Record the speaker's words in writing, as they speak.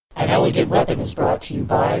Elegant Weapon is brought to you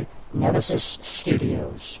by Nemesis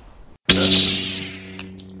Studios.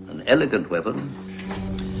 An elegant weapon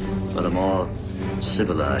for a more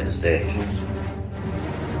civilized age.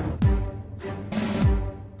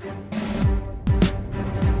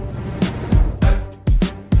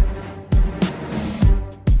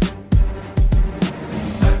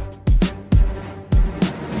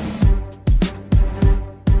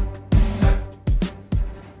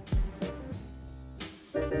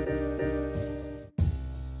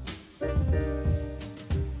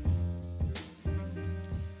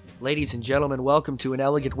 Ladies and gentlemen, welcome to An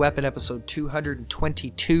Elegant Weapon, episode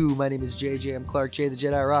 222. My name is JJ. I'm Clark J, the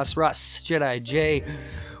Jedi Ross Jedi J.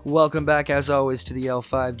 Welcome back, as always, to the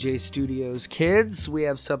L5J Studios. Kids, we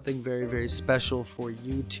have something very, very special for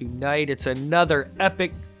you tonight. It's another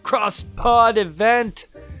epic cross-pod event.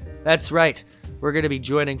 That's right. We're going to be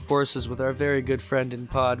joining forces with our very good friend and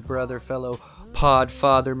pod brother, fellow pod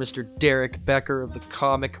father, Mr. Derek Becker of the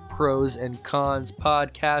Comic Pros and Cons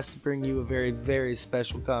podcast, to bring you a very, very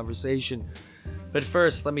special conversation. But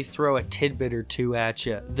first, let me throw a tidbit or two at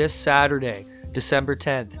you. This Saturday, December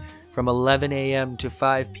 10th, from 11 a.m. to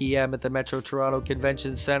 5 p.m. at the Metro Toronto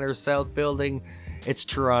Convention Centre South Building, it's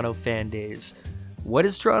Toronto Fan Days. What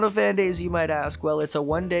is Toronto Fan Days, you might ask? Well, it's a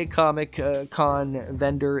one-day comic con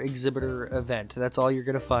vendor exhibitor event. That's all you're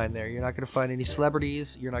going to find there. You're not going to find any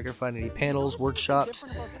celebrities. You're not going to find any panels, workshops,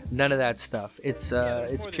 none of that stuff. It's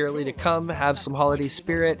purely to come, have some holiday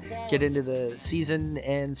spirit, get into the season,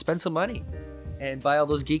 and spend some money. And buy all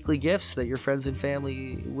those geekly gifts that your friends and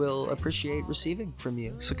family will appreciate receiving from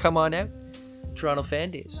you. So come on out. Toronto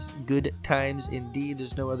Fan Days. Good times indeed.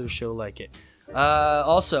 There's no other show like it.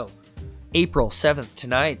 Also, April 7th to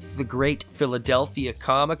 9th, the Great Philadelphia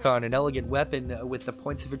Comic-Con, An Elegant Weapon with the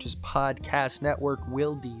Points of Interest Podcast Network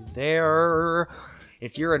will be there.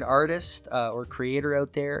 If you're an artist or creator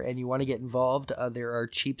out there and you want to get involved, there are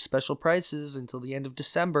cheap special prices until the end of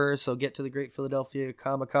December, so get to the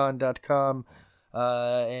greatphiladelphiacomicon.com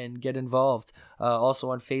and get involved. Also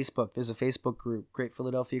on Facebook, there's a Facebook group, Great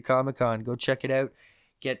Philadelphia Comic-Con. Go check it out.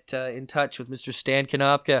 Get in touch with Mr. Stan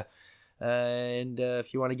Konopka. And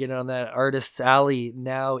if you want to get on that artist's alley,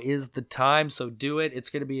 now is the time, so do it.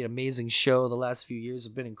 It's going to be an amazing show. The last few years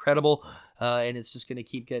have been incredible, and it's just going to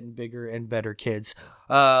keep getting bigger and better, kids.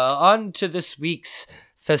 On to this week's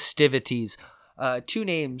festivities. Two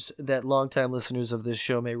names that longtime listeners of this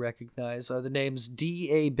show may recognize are the names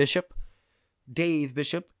D.A. Bishop, Dave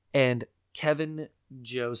Bishop, and Kevin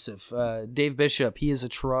Joseph. Dave Bishop, he is a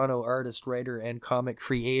Toronto artist, writer, and comic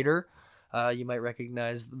creator. You might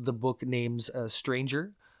recognize the book names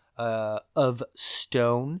Stranger of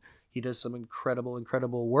Stone. He does some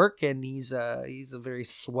incredible work, and he's a very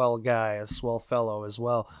swell guy, a swell fellow as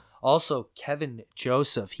well. Also, Kevin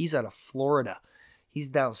Joseph, he's out of Florida. He's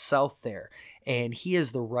down south there, and he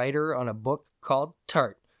is the writer on a book called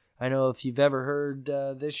Tart. I know if you've ever heard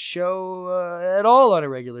this show at all on a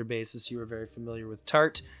regular basis, you are very familiar with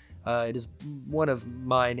Tart. It is one of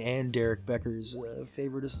mine and Derek Becker's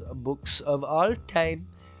favoriteest books of all time.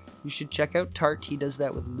 You should check out Tart. He does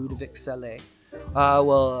that with Ludovic Salé.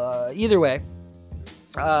 Either way,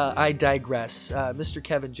 I digress. Mr.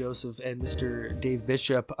 Kevin Joseph and Mr. Dave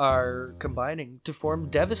Bishop are combining to form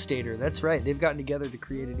Devastator. That's right. They've gotten together to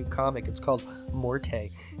create a new comic. It's called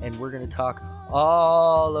Morte, and we're going to talk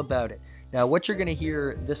all about it. Now, what you're going to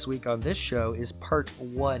hear this week on this show is part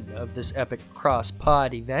one of this epic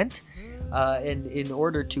cross-pod event. And in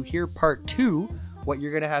order to hear part two, what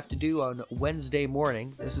you're going to have to do on Wednesday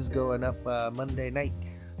morning, this is going up Monday night,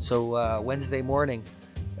 so Wednesday morning,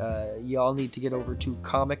 you all need to get over to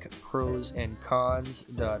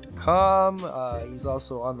comicprosandcons.com. He's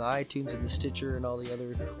also on the iTunes and the Stitcher and all the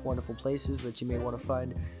other wonderful places that you may want to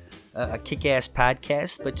find a kick-ass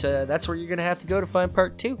podcast, but that's where you're going to have to go to find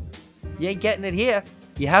part two. You ain't getting it here.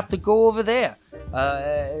 You have to go over there.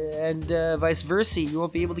 And vice versa. You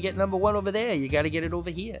won't be able to get number one over there. You got to get it over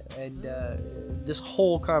here. And this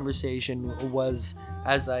whole conversation was,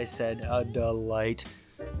 as I said, a delight.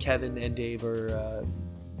 Kevin and Dave are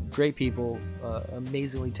great people,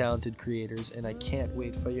 amazingly talented creators, and I can't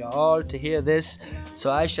wait for you all to hear this.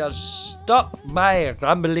 So I shall stop my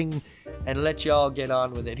rambling and let you all get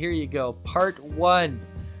on with it. Here you go. Part one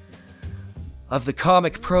of the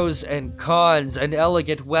Comic Pros and Cons, An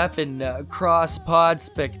Elegant Weapon cross-pod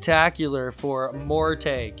spectacular for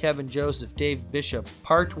Morte, Kevin Joseph, Dave Bishop.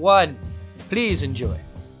 Part 1. Please enjoy.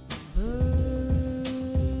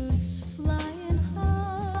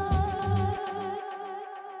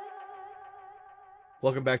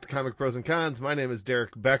 Welcome back to Comic Pros and Cons. My name is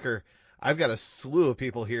Derek Becker. I've got a slew of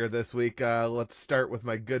people here this week. Let's start with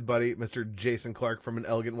my good buddy, Mr. Jason Clark from An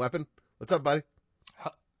Elegant Weapon. What's up, buddy?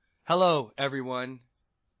 Hello, everyone.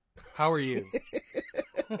 How are you?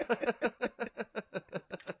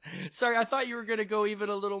 Sorry, I thought you were going to go even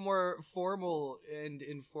a little more formal and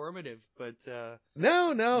informative, but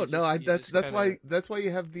No. That's kinda... why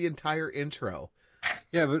you have the entire intro.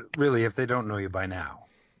 Yeah, but really, if they don't know you by now.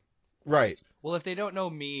 Right. Well, if they don't know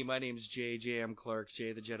me, my name's J.M. Clark,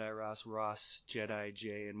 J the Jedi Ross Jedi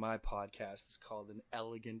J, and my podcast is called An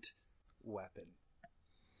Elegant Weapon.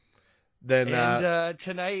 Then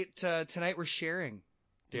tonight we're sharing,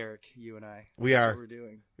 Derek, you and I. We That's are. what we're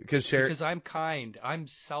doing. Because I'm kind. I'm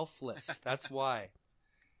selfless. That's why.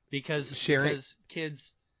 Because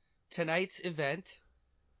kids, tonight's event,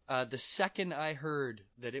 the second I heard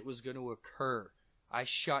that it was going to occur, I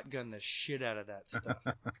shotgunned the shit out of that stuff.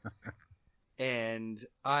 And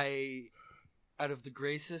I, out of the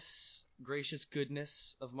gracious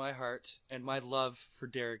goodness of my heart and my love for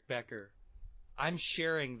Derek Becker, I'm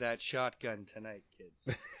sharing that shotgun tonight, kids.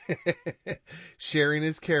 Sharing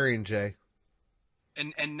is caring, Jay.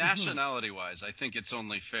 And nationality-wise, I think it's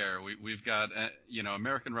only fair. We've got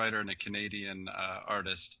American writer and a Canadian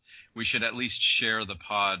artist. We should at least share the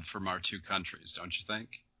pod from our two countries, don't you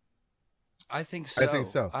think? I think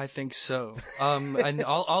so. I think so. And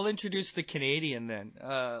I'll introduce the Canadian then,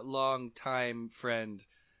 long-time friend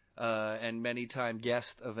and many-time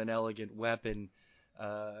guest of An Elegant Weapon,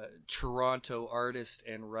 Toronto artist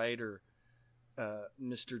and writer,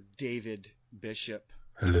 Mr. David Bishop.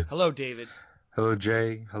 Hello, David. Hello,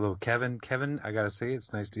 Jay. Hello, Kevin. Kevin, I gotta say,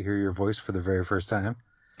 it's nice to hear your voice for the very first time.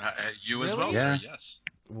 You as Really? well, Yeah. sir, yes.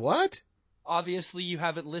 What? Obviously, you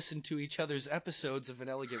haven't listened to each other's episodes of An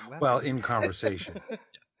Elegant Weapon. Well, in conversation.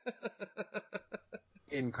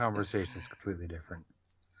 In conversation, it's completely different.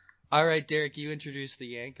 All right, Derek, you introduce the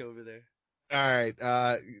Yank over there. All right.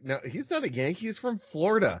 No, he's not a Yankee. He's from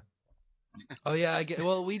Florida. Oh yeah, I get.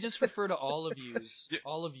 Well, we just refer to all of yous.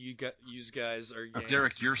 All of you guys are Yanks.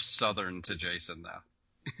 Derek, you're Southern to Jason,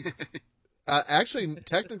 though. Actually,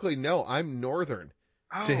 technically, no. I'm Northern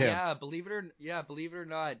to him. Yeah, believe it or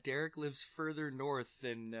not, Derek lives further north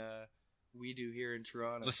than we do here in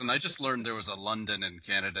Toronto. Listen, I just learned there was a London in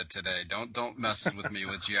Canada today. Don't mess with me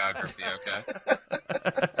with geography, okay?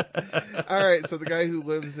 All right, so the guy who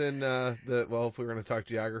lives in if we're going to talk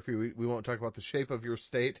geography, we won't talk about the shape of your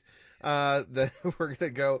state. We're going to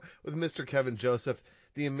go with Mr. Kevin Joseph,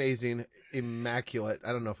 the amazing, immaculate.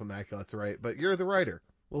 I don't know if immaculate's right, but you're the writer.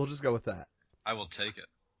 We'll just go with that. I will take it.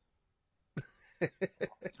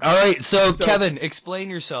 All right, so Kevin, explain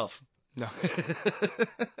yourself. No.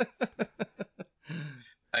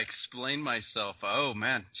 I explain myself. Oh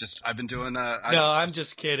man, I've been doing. I'm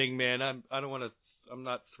just kidding, man. I'm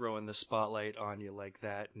not throwing the spotlight on you like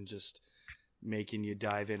that and just making you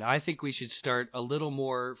dive in. I think we should start a little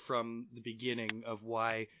more from the beginning of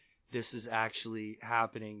why this is actually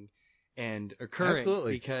happening and occurring.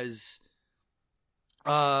 Absolutely. Because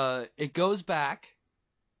it goes back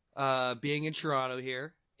being in Toronto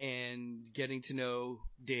here and getting to know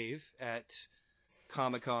Dave at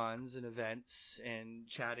Comic-Cons and events and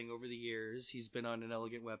chatting over the years. He's been on An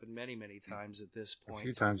Elegant Weapon many, many times at this point. A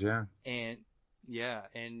few times, yeah.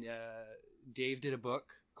 And Dave did a book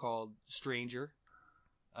called Stranger,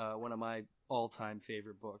 one of my all-time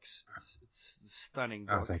favorite books. It's a stunning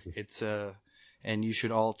book. Oh, thank you. It's and you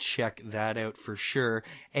should all check that out for sure.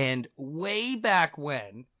 And way back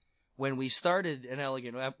when we started An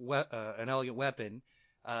Elegant Weapon,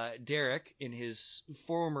 Derek, in his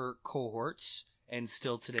former cohorts, and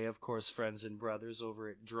still today, of course, friends and brothers over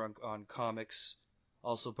at Drunk on Comics,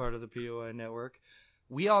 also part of the POI network,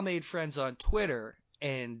 we all made friends on Twitter,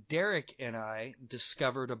 and Derek and I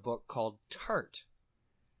discovered a book called Tart,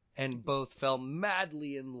 and both fell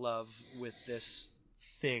madly in love with this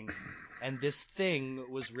thing. And this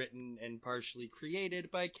thing was written and partially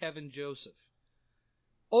created by Kevin Joseph.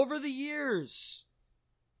 Over the years,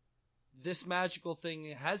 this magical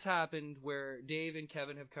thing has happened where Dave and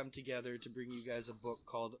Kevin have come together to bring you guys a book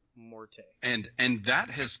called Morte. And that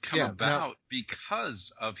has come about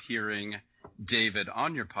because of hearing David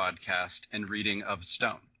on your podcast and reading of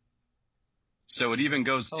Stone. So it even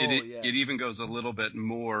goes it even goes a little bit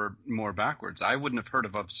more backwards. I wouldn't have heard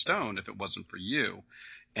of Stone if it wasn't for you.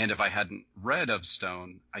 And if I hadn't read of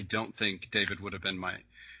Stone, I don't think David would have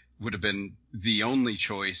been the only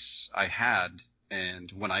choice I had. And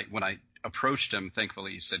when I approached him,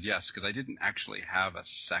 thankfully he said yes, because I didn't actually have a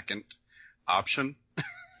second option.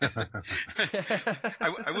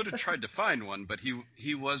 I would have tried to find one, but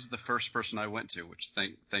he was the first person I went to, which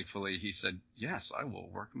thankfully he said, yes, I will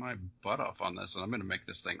work my butt off on this, and I'm going to make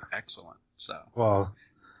this thing excellent. So, well,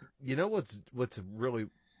 you know what's really,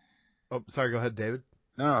 oh, sorry, go ahead, David.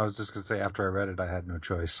 No, I was just going to say, after I read it, I had no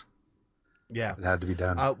choice. Yeah. It had to be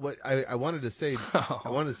done. What I wanted to say,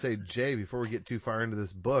 Jay, before we get too far into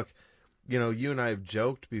this book, you know, you and I have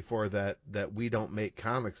joked before that we don't make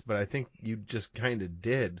comics, but I think you just kind of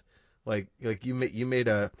did. Like you made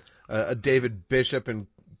a David Bishop and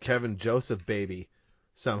Kevin Joseph baby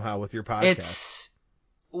somehow with your podcast.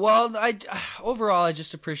 Overall, I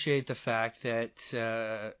just appreciate the fact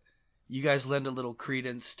that you guys lend a little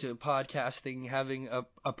credence to podcasting having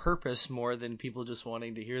a purpose more than people just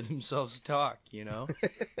wanting to hear themselves talk, you know,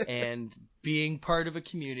 and being part of a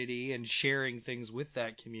community and sharing things with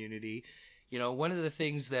that community. You know, one of the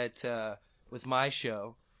things that with my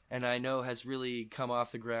show, and I know has really come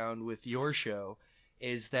off the ground with your show,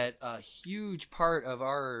 is that a huge part of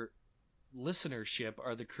our listenership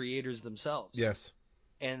are the creators themselves. Yes.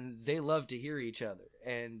 And they love to hear each other,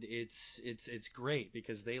 and it's great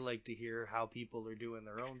because they like to hear how people are doing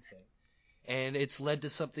their own thing, and it's led to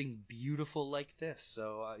something beautiful like this.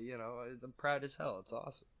 So you know, I'm proud as hell. It's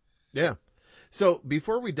awesome. Yeah. So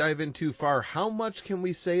before we dive in too far, how much can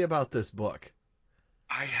we say about this book?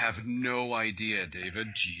 I have no idea, David.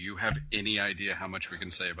 Do you have any idea how much we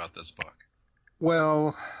can say about this book?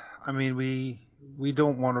 Well, I mean, we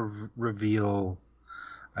don't want to reveal.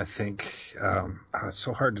 I think it's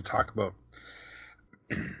so hard to talk about.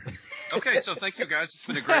 Okay, so thank you guys. It's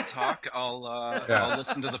been a great talk. I'll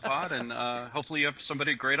listen to the pod, and hopefully you have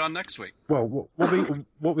somebody great on next week. Well,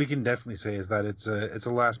 what we can definitely say is that it's a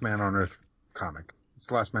Last Man on Earth comic. It's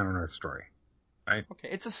the Last Man on Earth story, right? Okay,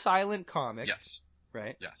 it's a silent comic. Yes.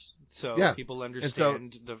 Right. Yes. So yeah. People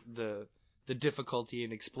understand the difficulty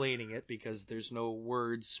in explaining it because there's no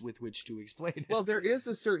words with which to explain it. Well, there is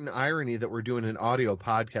a certain irony that we're doing an audio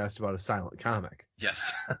podcast about a silent comic.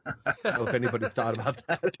 Yes. I don't know if anybody thought about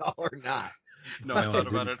that at all or not. No, I thought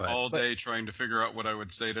about it all day trying to figure out what I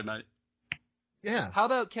would say tonight. Yeah. How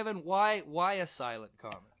about, Kevin, why a silent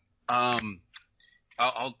comic?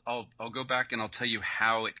 I'll go back and I'll tell you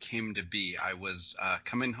how it came to be. I was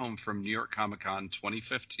coming home from New York Comic Con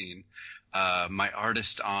 2015. My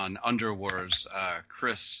artist on Underwars,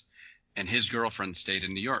 Chris, and his girlfriend stayed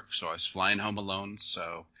in New York, so I was flying home alone,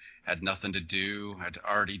 so had nothing to do. I'd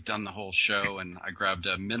already done the whole show, and I grabbed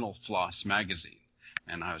a Mental Floss magazine,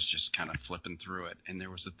 and I was just kind of flipping through it. And there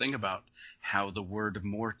was a thing about how the word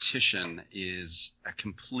mortician is a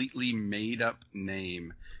completely made-up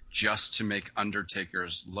name just to make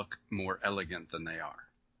undertakers look more elegant than they are.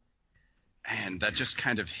 And that just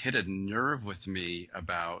kind of hit a nerve with me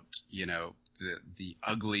about, you know, the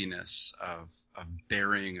ugliness of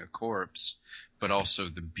burying a corpse, but also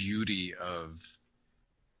the beauty of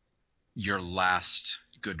your last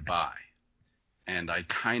goodbye. And I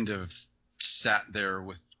kind of sat there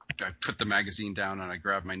I put the magazine down and I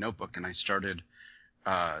grabbed my notebook and I started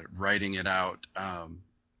writing it out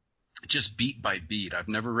just beat by beat. I've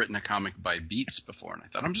never written a comic by beats before, and I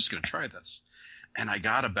thought, I'm just going to try this. And I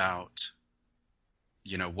got about,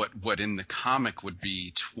 you know, what in the comic would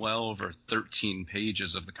be 12 or 13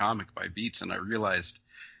 pages of the comic by beats, and I realized,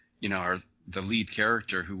 you know, the lead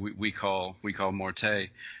character, who we call Morte,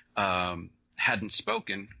 hadn't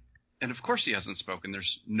spoken, and of course he hasn't spoken.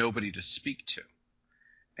 There's nobody to speak to.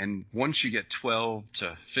 And once you get 12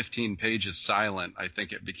 to 15 pages silent, I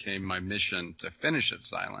think it became my mission to finish it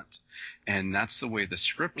silent. And that's the way the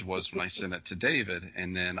script was when I sent it to David.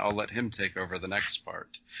 And then I'll let him take over the next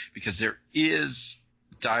part, because there is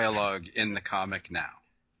dialogue in the comic now.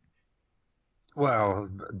 Well,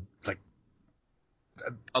 like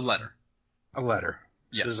a letter. A letter.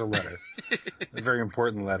 Yes. There's a letter. A very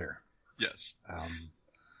important letter. Yes.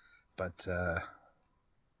 But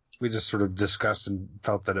we just sort of discussed and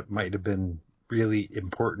felt that it might have been really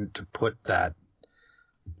important to put that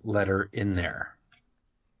letter in there.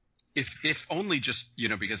 If only just, you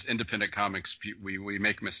know, because independent comics, we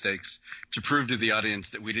make mistakes to prove to the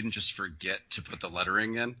audience that we didn't just forget to put the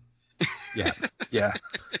lettering in. Yeah. Yeah.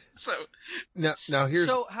 So now here's.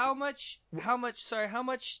 So how much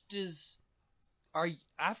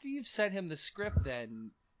after you've sent him the script,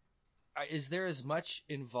 then is there as much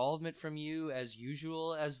involvement from you as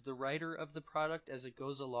usual as the writer of the product as it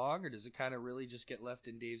goes along, or does it kind of really just get left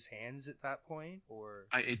in Dave's hands at that point? Or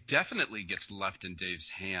it definitely gets left in Dave's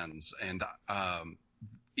hands, and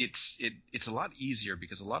it's a lot easier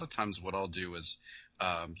because a lot of times what I'll do is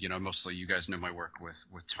mostly you guys know my work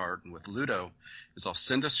with Tart and with Ludo, is I'll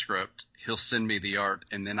send a script, he'll send me the art,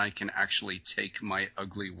 and then I can actually take my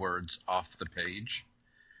ugly words off the page.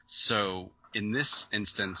 So in this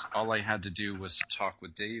instance, all I had to do was talk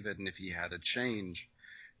with David, and if he had a change,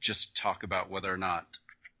 just talk about whether or not,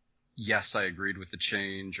 yes, I agreed with the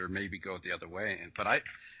change, or maybe go the other way. But I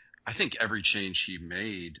think every change he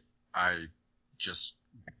made, I just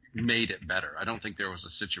made it better. I don't think there was a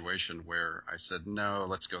situation where I said, no,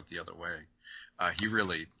 let's go the other way. He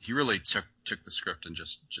really took the script and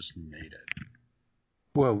just made it.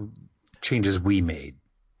 Well, changes we made.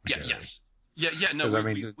 Yeah. Really. Yes. Yeah. No,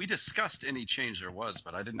 we discussed any change there was,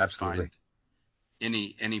 but I didn't find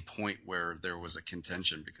any point where there was a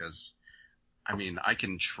contention, because I mean, I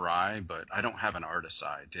can try, but I don't have an artist's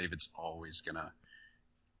eye. David's always gonna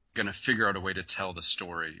figure out a way to tell the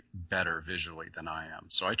story better visually than I am.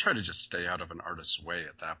 So I try to just stay out of an artist's way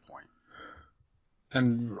at that point.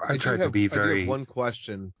 And I try to be very. I have one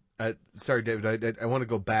question. Sorry, David. I want to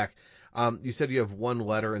go back. You said you have one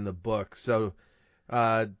letter in the book. So,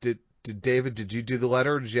 did David you do the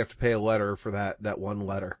letter, or did you have to pay a letter for that one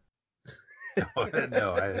letter? No,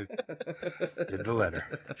 I did the letter.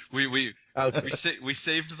 We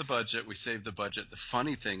saved the budget. We saved the budget. The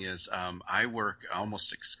funny thing is, I work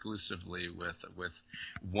almost exclusively with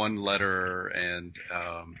one letter, and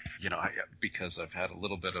because I've had a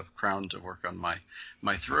little bit of Crown to work on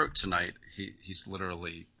my throat tonight. He's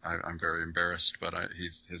literally. I'm very embarrassed, but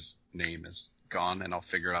his name is gone, and I'll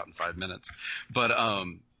figure it out in 5 minutes. But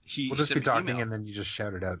we'll just be talking, and then you just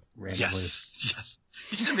shout it out randomly. Yes.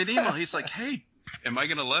 He sent me an email. He's like, hey, am I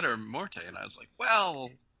going to letter Morte? And I was like, well,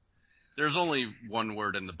 there's only one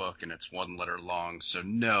word in the book, and it's one letter long. So,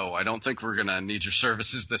 no, I don't think we're going to need your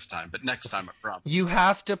services this time. But next time, I promise. You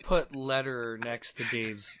have to put letter next to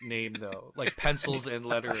Dave's name, though. Like pencils and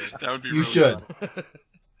letter. That would be you really should.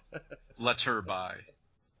 Letter by.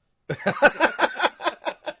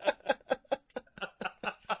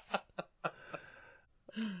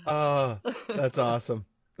 Oh, that's awesome.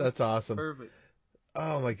 That's awesome. Perfect.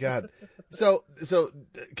 Oh my God. So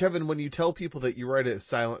Kevin, when you tell people that you write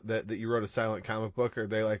that you wrote a silent comic book, are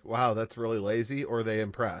they like, wow, that's really lazy, or are they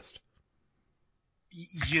impressed?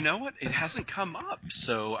 You know what? It hasn't come up.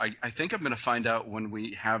 So I think I'm going to find out when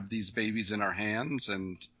we have these babies in our hands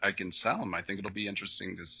and I can sell them. I think it'll be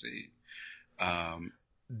interesting to see.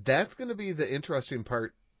 That's going to be the interesting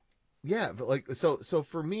part. Yeah. But so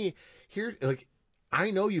for me here, like,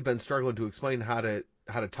 I know you've been struggling to explain how to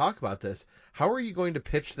talk about this. How are you going to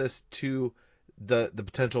pitch this to the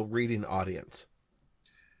potential reading audience?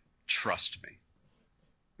 Trust me.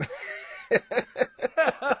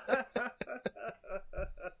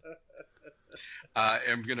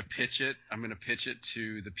 I'm going to pitch it. I'm going to pitch it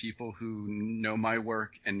to the people who know my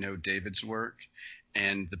work and know David's work.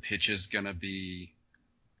 And the pitch is going to be,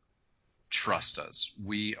 trust us.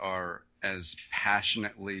 We are as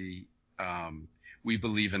passionately, we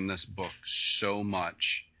believe in this book so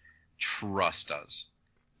much. Trust us.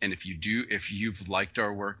 And if you've liked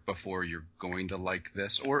our work before, you're going to like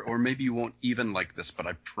this, or maybe you won't even like this, but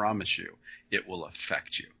I promise you it will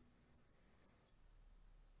affect you.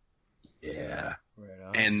 Yeah. Right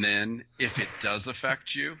on. And then if it does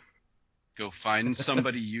affect you, go find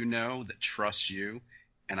somebody you know that trusts you,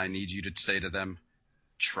 and I need you to say to them,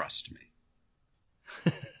 trust me.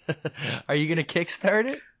 Are you going to kickstart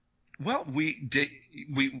it? Well,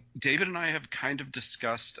 David and I have kind of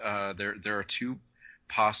discussed there are two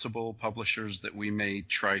possible publishers that we may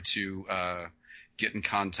try to get in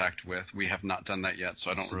contact with. We have not done that yet,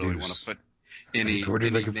 so I don't really want to put any. What are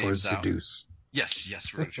you looking for? Seduce.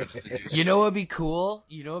 Yes, we're trying to seduce. You know what would be cool?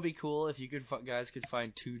 If you guys could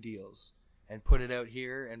find two deals and put it out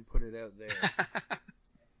here and put it out there.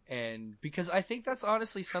 And because I think that's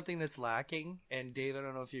honestly something that's lacking. And Dave, I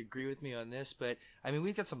don't know if you agree with me on this, but I mean,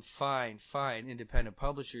 we've got some fine independent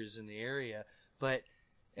publishers in the area, but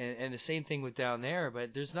and the same thing with down there.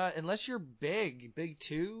 But there's not, unless you're big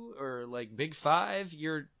two or like big five,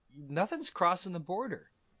 nothing's crossing the border.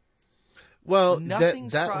 Well,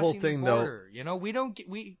 nothing's that crossing whole thing the border.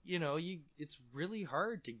 though, it's really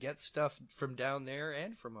hard to get stuff from down there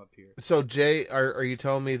and from up here. So Jay, are you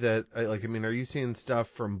telling me that, are you seeing stuff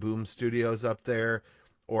from Boom Studios up there,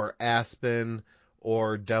 or Aspen,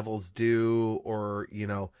 or Devil's Due, or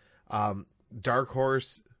Dark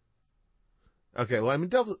Horse? Okay, well, I mean,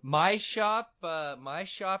 My shop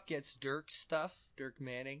gets Dirk's stuff, Dirk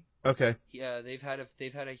Manning. Okay. Yeah, they've had a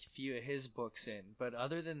few of his books in, but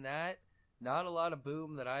other than that, not a lot of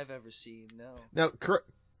Boom that I've ever seen. No. Now,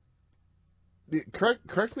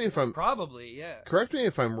 correct me if I'm probably, yeah. Correct me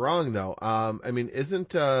if I'm wrong though. I mean,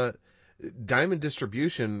 isn't Diamond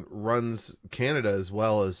Distribution runs Canada as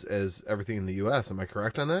well as everything in the U.S. Am I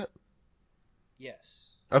correct on that?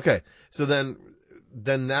 Yes. Okay, so then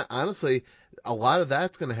that, honestly, a lot of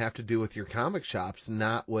that's going to have to do with your comic shops,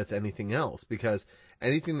 not with anything else, because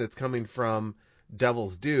anything that's coming from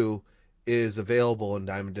Devil's Due is available in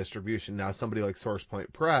Diamond Distribution. Now, somebody like Source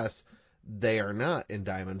Point Press, they are not in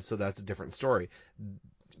Diamond, so that's a different story.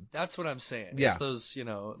 That's what I'm saying. Yeah. It's those,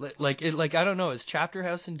 like I don't know, is Chapter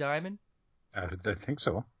House in Diamond? I think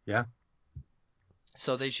so. Yeah.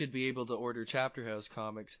 So they should be able to order Chapter House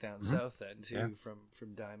comics down south then too,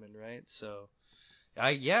 from Diamond, right? So,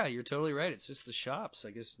 you're totally right. It's just the shops.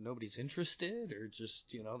 I guess nobody's interested, or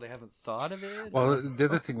just they haven't thought of it. Well, the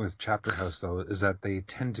other thing with Chapter House though is that they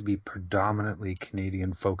tend to be predominantly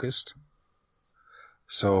Canadian focused.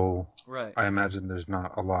 So right. I imagine there's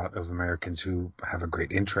not a lot of Americans who have a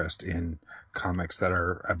great interest in comics that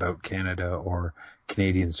are about Canada or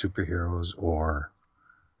Canadian superheroes or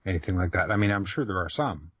anything like that. I mean, I'm sure there are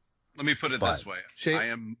some. Let me put it this way.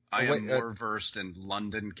 Shane, I am more versed in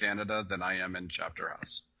London, Canada than I am in Chapter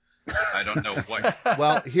House. I don't know what.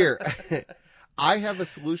 Well, here, I have a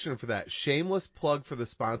solution for that. Shameless plug for the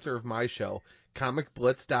sponsor of my show,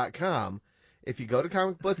 comicblitz.com. If you go to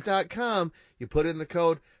comicblitz.com, you put in the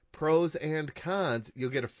code pros and cons,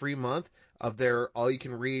 you'll get a free month of their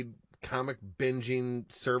all-you-can-read comic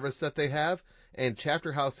binging service that they have, and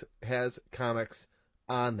Chapter House has comics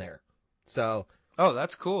on there. So, oh,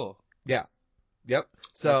 that's cool. Yeah. Yep.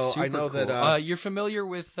 So I know cool. that you're familiar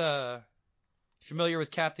with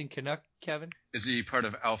Captain Canuck, Kevin? Is he part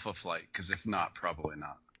of Alpha Flight? Because if not, probably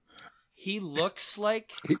not. He looks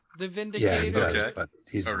like the Vindicator. Yeah, he does, but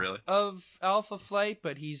he's not. Really? Of Alpha Flight,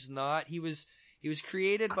 but he's not. He was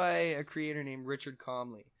created by a creator named Richard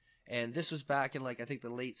Comley, and this was back in I think the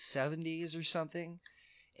late 70s or something.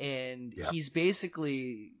 And he's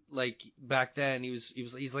basically like back then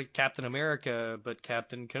he's like Captain America, but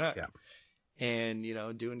Captain Canuck. Yeah. And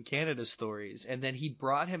doing Canada stories, and then he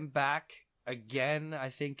brought him back again, I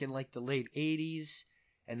think in the late 80s.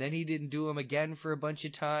 And then he didn't do him again for a bunch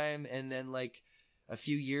of time. And then a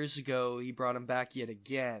few years ago, he brought him back yet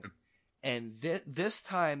again. And this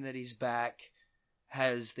time that he's back,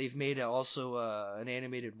 they've made also an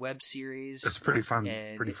animated web series. It's pretty fun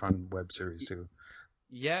web series too.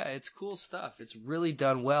 Yeah, it's cool stuff. It's really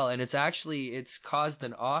done well. And it's caused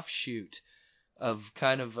an offshoot of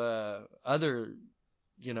kind of other,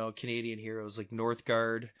 Canadian heroes like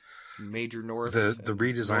Northgard. Major North. The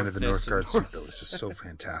redesign of the Northgard suit though is just so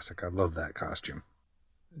fantastic. I love that costume.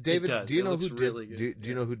 David, do you know who did? Do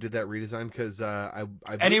you know who did that redesign? Because I.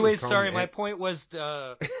 Anyways, sorry, my point was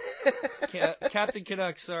Captain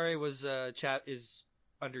Canuck. Sorry, was is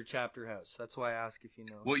under Chapter House. That's why I ask if you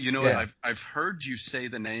know. Well, you know what? I've heard you say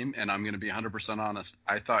the name, and I'm going to be 100% honest.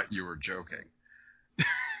 I thought you were joking.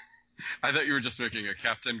 I thought you were just making a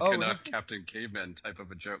Captain Canuck, Captain Caveman type of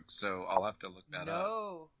a joke. So I'll have to look that up.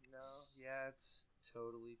 No. Yeah, it's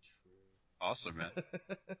totally true. Awesome, man.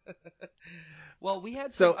 Well, we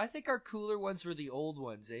had some. I think our cooler ones were the old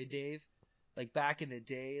ones, Dave? Like back in the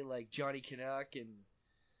day, like Johnny Canuck and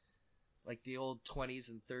like the old 20s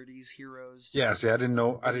and 30s heroes. Yeah, see, I didn't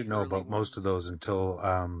know about most of those until,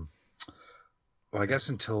 I guess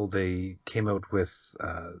until they came out with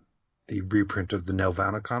the reprint of the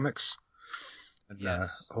Nelvana comics. And,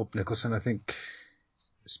 yes. Hope Nicholson, I think,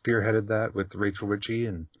 spearheaded that with Rachel Ritchie,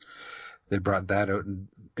 and they brought that out, and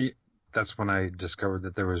that's when I discovered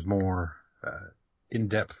that there was more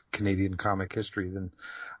in-depth Canadian comic history than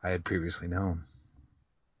I had previously known.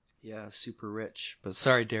 Yeah, super rich. But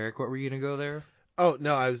sorry, Derek, what were you gonna go there? Oh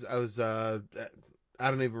no, I was I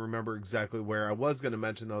don't even remember exactly where. I was going to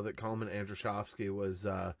mention though that Coleman Andrzejowski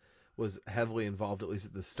was heavily involved, at least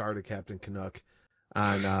at the start of Captain Canuck.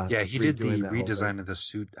 On he did the redesign of the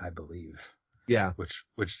suit, I believe. Yeah, which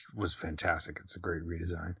was fantastic. It's a great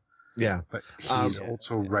redesign. Yeah, but he's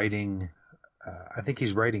also writing. I think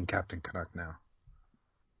he's writing Captain Canuck now.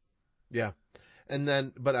 Yeah, and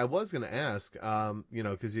then, but I was going to ask,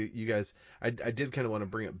 because you guys, I did kind of want to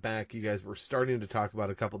bring it back. You guys were starting to talk about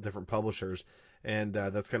a couple different publishers, and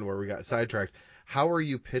that's kind of where we got sidetracked. How are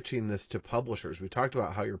you pitching this to publishers? We talked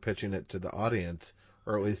about how you're pitching it to the audience,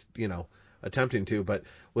 or at least attempting to. But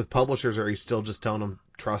with publishers, are you still just telling them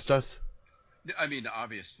trust us? I mean,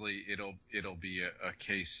 obviously, it'll be a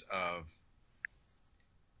case of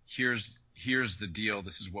here's the deal.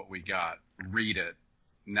 This is what we got. Read it.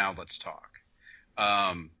 Now let's talk.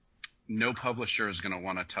 No publisher is going to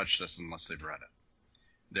want to touch this unless they've read it.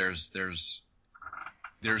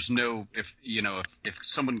 There's no if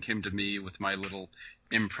someone came to me with my little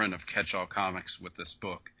imprint of Catch-All Comics with this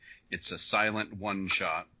book, it's a silent one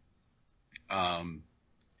shot.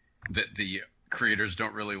 that the creators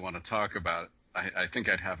don't really want to talk about, I think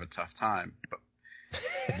I'd have a tough time. But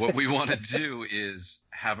what we want to do is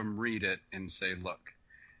have them read it and say, look,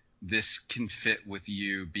 this can fit with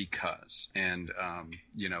you because, and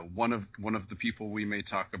one of the people we may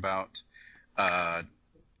talk about, I'll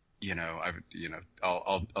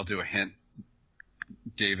do a hint.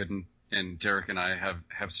 David and Derek and I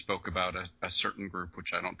have spoke about a certain group,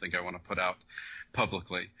 which I don't think I want to put out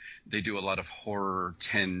publicly. They do a lot of horror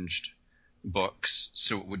tinged books,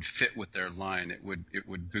 so it would fit with their line. It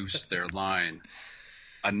would boost their line.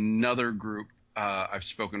 Another group I've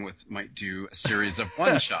spoken with might do a series of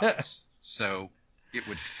one shots, so it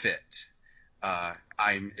would fit.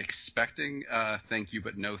 I'm expecting thank you,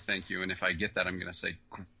 but no thank you. And if I get that, I'm going to say,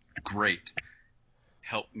 great,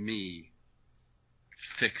 help me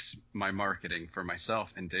fix my marketing for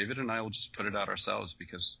myself. And David and I will just put it out ourselves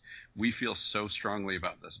because we feel so strongly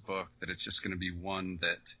about this book that it's just going to be one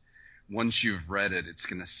that once you've read it, it's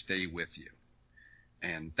going to stay with you.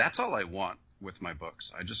 And that's all I want with my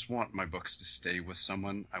books. I just want my books to stay with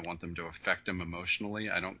someone. I want them to affect them emotionally.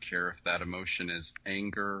 I don't care if that emotion is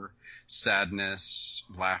anger, sadness,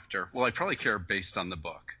 laughter. Well, I probably care based on the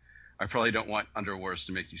book. I probably don't want Underwars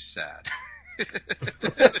to make you sad.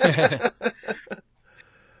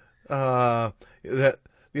 The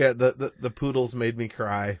poodles made me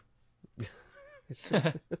cry.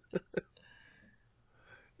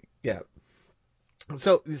 Yeah.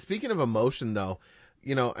 So speaking of emotion, though,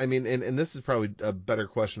 I mean, and this is probably a better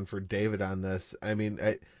question for David on this. I mean,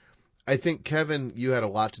 I think, Kevin, you had a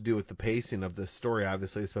lot to do with the pacing of this story,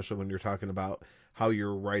 obviously, especially when you're talking about how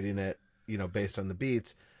you're writing it, based on the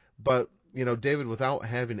beats. But, David, without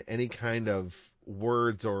having any kind of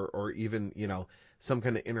words or even, some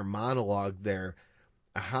kind of inner monologue there,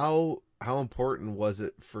 how important was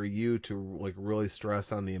it for you to like really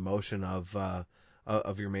stress on the emotion of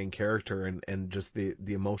your main character and just the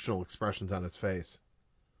emotional expressions on his face?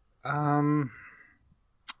 Well,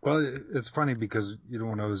 it's funny because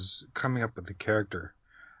when I was coming up with the character,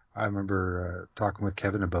 I remember talking with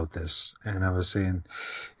Kevin about this, and I was saying,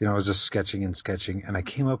 I was just sketching, and I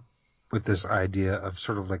came up with this idea of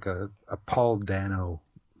sort of like a Paul Dano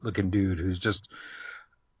looking dude who's just,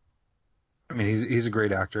 I mean, he's a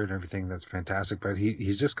great actor and everything, that's fantastic, but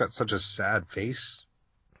he's just got such a sad face.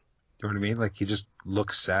 You know what I mean? Like, he just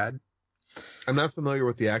looks sad. I'm not familiar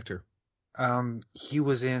with the actor. He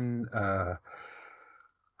was in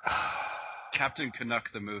Captain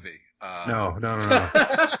Canuck the movie. No.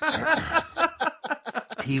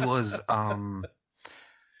 He was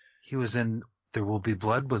in There Will Be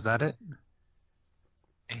Blood. Was that it?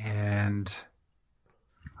 And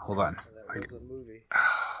hold on. That was a movie.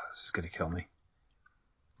 This is gonna kill me.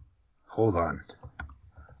 Hold on.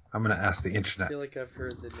 I'm gonna ask the internet. I feel like I've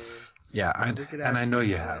heard the name. Yeah, and I know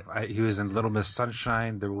you have. He was in Little Miss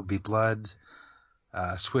Sunshine, There Will Be Blood,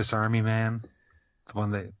 Swiss Army Man, the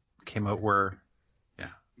one that came out where... Yeah.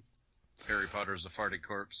 Harry Potter's a farting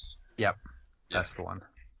corpse. Yep, that's the one.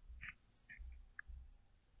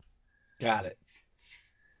 Got it.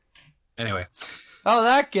 Anyway. Oh,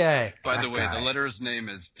 that guy. By the way, the letter's name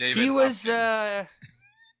is David Hopkins.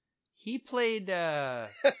 He played...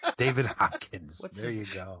 David Hopkins. There you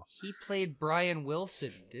go. He played Brian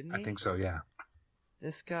Wilson, didn't he? I think so, yeah.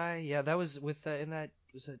 This guy, yeah, that was with in that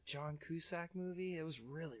was a John Cusack movie. It was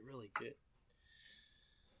really, really good.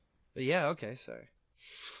 But yeah, okay, sorry.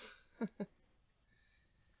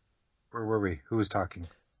 Where were we? Who was talking?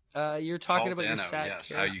 You're talking about your sad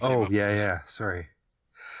yes, yeah. Sorry.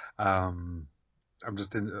 I'm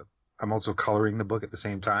also coloring the book at the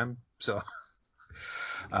same time, so.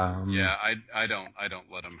 Yeah, I don't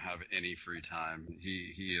let him have any free time.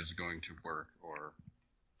 He is going to work or.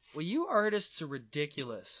 Well, you artists are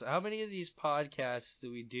ridiculous. How many of these podcasts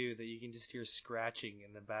do we do that you can just hear scratching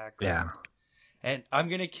in the background? Yeah. And I'm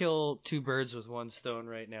gonna kill two birds with one stone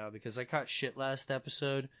right now because I caught shit last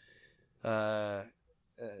episode. A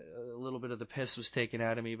little bit of the piss was taken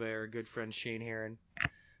out of me by our good friend Shane Heron,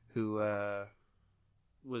 who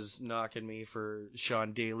was knocking me for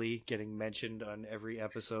Sean Daly getting mentioned on every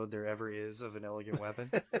episode there ever is of An Elegant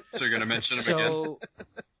Weapon. So you're going to mention him again? So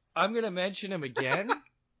I'm going to mention him again.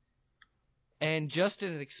 And just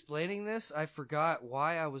in explaining this, I forgot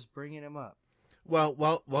why I was bringing him up.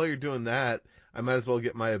 Well, while you're doing that, I might as well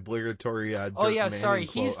get my obligatory Dirk sorry,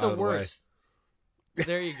 quote he's the worst. The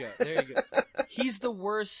there you go. He's the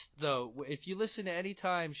worst, though. If you listen to any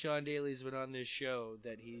time Sean Daly's been on this show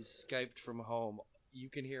that he's Skyped from home, you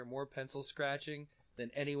can hear more pencil scratching than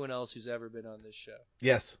anyone else who's ever been on this show.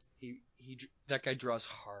 Yes. That guy draws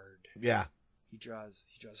hard. Yeah. He draws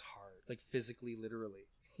hard, like physically, literally.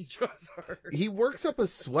 He draws hard. He works up a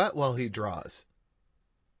sweat while he draws.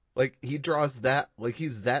 Like he draws that, like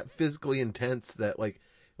he's that physically intense that like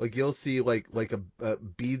you'll see like a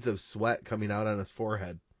beads of sweat coming out on his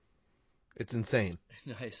forehead. It's insane.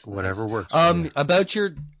 Nice. Whatever works. About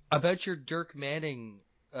your Dirk Manning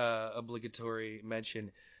obligatory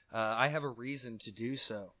mention, I have a reason to do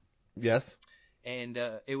so. Yes. And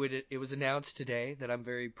it was announced today that I'm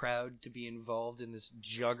very proud to be involved in this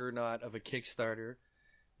juggernaut of a Kickstarter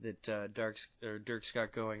that Dirk's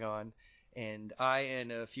got going on, and I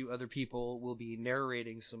and a few other people will be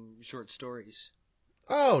narrating some short stories.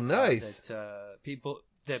 Oh, nice.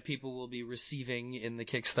 That people will be receiving in the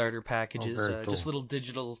Kickstarter packages. Cool. Just little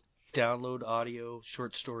digital download audio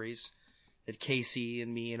short stories that Casey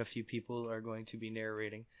and me and a few people are going to be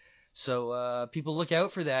narrating. So people look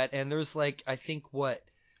out for that, and there's like, I think,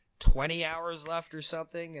 20 hours left or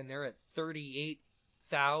something, and they're at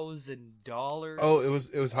 $38,000. Oh,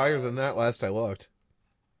 it was higher than that last I looked.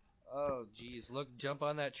 Oh, geez. Jump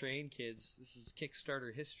on that train, kids. This is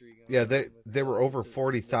Kickstarter history. Yeah, they were over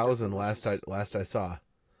 40,000 last I saw.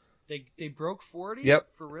 They broke 40? Yep.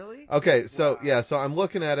 For really? Okay, so wow. Yeah, so I'm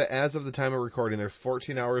looking at it as of the time of recording. There's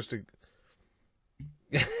 14 hours to.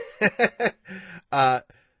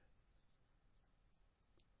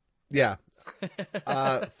 Yeah.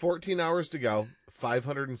 14 hours to go.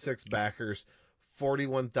 506 backers.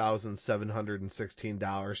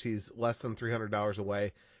 $41,716. He's less than $300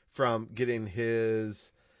 away from getting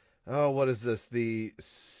his, what is this? The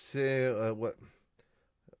 16th,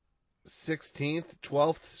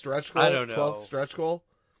 12th stretch goal? I don't know. 12th stretch goal?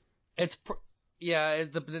 It's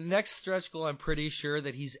the next stretch goal. I'm pretty sure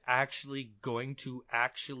that he's actually going to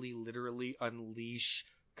literally unleash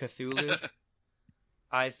Cthulhu.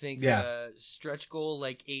 I think stretch goal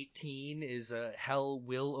like 18 is hell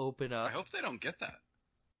will open up. I hope they don't get that.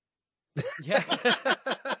 Yeah.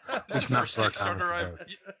 This is the first Kickstarter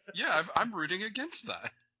I'm rooting against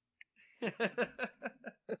that.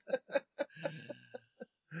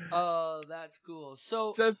 Oh, that's cool.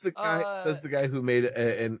 So says the guy who made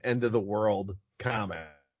an end of the world comic.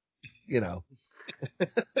 You know.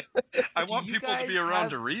 I want people to be around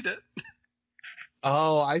to read it.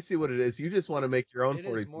 Oh, I see what it is. You just want to make your own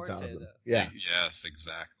 42,000. Yeah. Yes,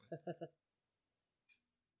 exactly.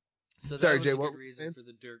 So Sorry, that was Jay, a what good were you reason saying? for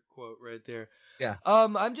the Dirk quote right there. Yeah.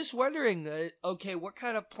 I'm just wondering, okay, what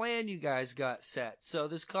kind of plan you guys got set? So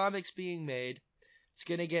this comic's being made. It's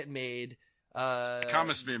gonna get made. The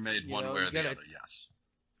comic's being made one way or the other. Yes,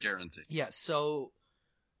 guaranteed. Yeah. So,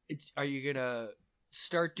 are you gonna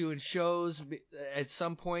start doing shows at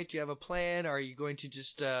some point? Do you have a plan? Are you going to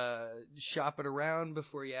just shop it around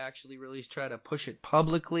before you actually really try to push it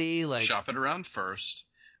publicly? Like shop it around first.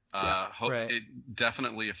 Right.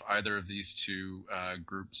 Definitely, if either of these two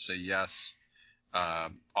groups say yes,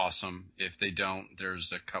 awesome. If they don't,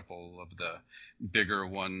 there's a couple of the bigger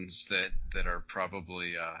ones that are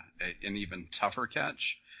probably an even tougher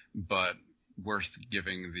catch, but worth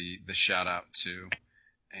giving the shout out to.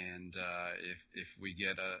 And if we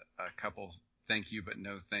get a couple thank you but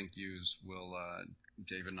no thank yous,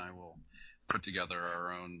 David and I will put together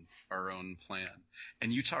our own plan.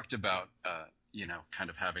 And you talked about kind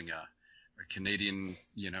of having a Canadian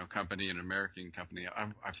company and an American company.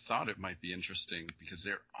 I've thought it might be interesting because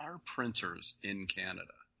there are printers in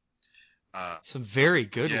Canada. Some very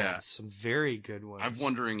good ones. Some very good ones. I'm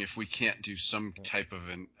wondering if we can't do some type of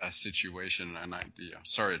a situation, and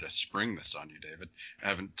sorry to spring this on you, David. I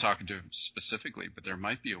haven't talked to him specifically, but there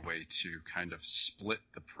might be a way to kind of split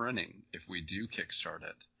the printing if we do kickstart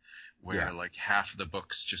it, where like half the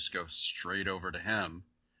books just go straight over to him,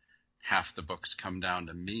 half the books come down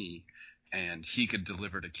to me, and he could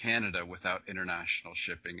deliver to Canada without international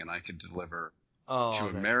shipping, and I could deliver to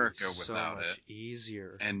America without so much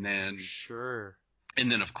easier. And then sure.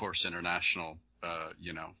 And then of course international,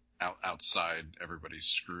 outside everybody's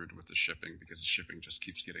screwed with the shipping because the shipping just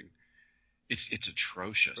keeps getting, it's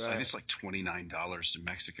atrocious. Right. I think it's like $29 to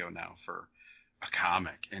Mexico now for a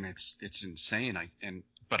comic, and it's insane.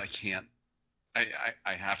 But I can't.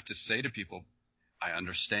 I have to say to people, I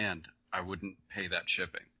understand. I wouldn't pay that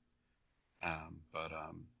shipping.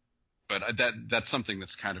 But that's something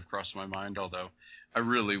that's kind of crossed my mind, although I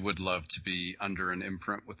really would love to be under an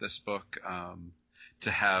imprint with this book,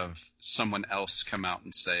 to have someone else come out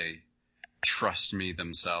and say, trust me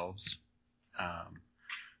themselves.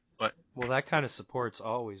 Well, that kind of support's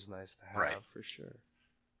always nice to have, right. For sure.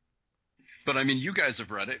 But I mean, you guys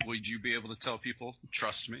have read it. Would you be able to tell people,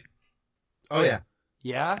 trust me? Oh, yeah.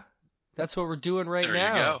 Yeah? That's what we're doing right there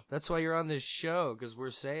now. You go. That's why you're on this show, because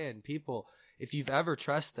we're saying, people, if you've ever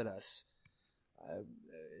trusted us,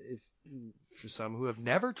 if for some who have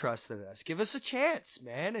never trusted us, give us a chance,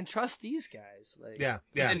 man, and trust these guys. Like, yeah.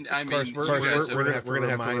 And I mean, we're going to have to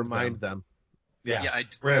remind them. Yeah,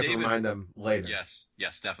 we're going to have to remind them later.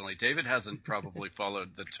 Yes, definitely. David hasn't probably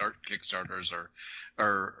followed the Kickstarters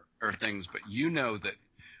or things, but you know that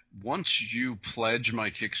once you pledge my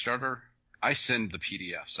Kickstarter, I send the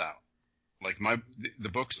PDFs out. Like the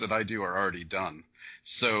books that I do are already done.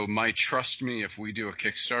 So my trust me if we do a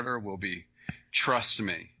Kickstarter will be trust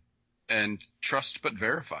me, and trust but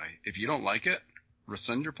verify. If you don't like it,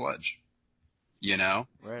 rescind your pledge. You know,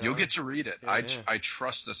 you'll get to read it. I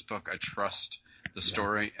trust this book. I trust the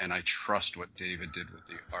story, and I trust what David did with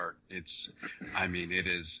the art. It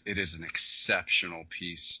is an exceptional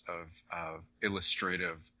piece of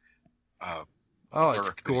illustrative.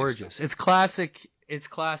 It's gorgeous. It's classic. It's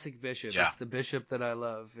classic Bishop. Yeah. It's the Bishop that I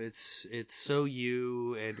love. It's so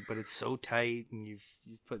but it's so tight, and you've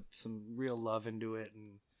put some real love into it.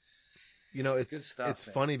 And you know, it's stuff, it's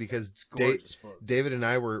funny because David and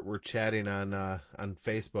I were chatting on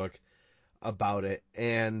Facebook about it,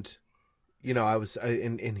 and you know,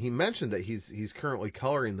 and he mentioned that he's currently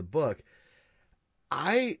coloring the book.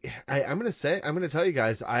 I'm going to tell you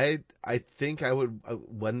guys, I think I would,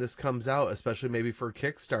 when this comes out, especially maybe for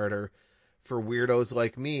Kickstarter, for weirdos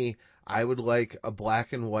like me, I would like a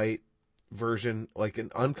black and white version, like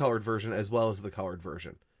an uncolored version as well as the colored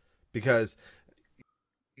version, because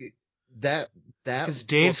because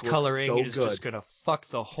Dave's coloring is just going to fuck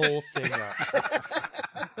the whole thing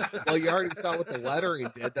up. Well, you already saw what the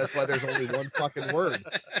lettering did. That's why there's only one fucking word.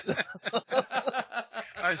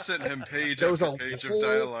 I sent him page after page of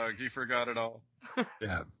dialogue. He forgot it all.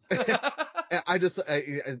 Yeah.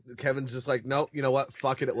 Kevin's just like, nope, you know what?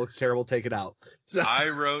 Fuck it. It looks terrible. Take it out. So. I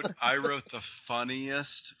wrote the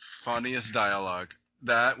funniest dialogue.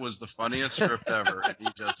 That was the funniest script ever. And he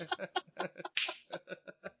just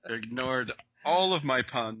ignored all of my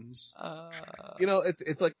puns. You know,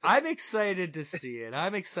 it's like, I'm excited to see it.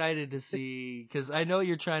 I'm excited to see, because I know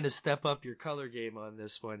you're trying to step up your color game on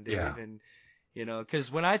this one, Dave. Yeah. And, you know, because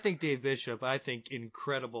when I think Dave Bishop, I think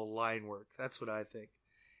incredible line work. That's what I think.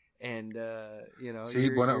 And, you know,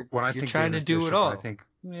 when I think trying David to do Bishop, it all. I think,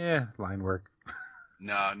 line work.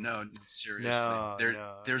 No, seriously.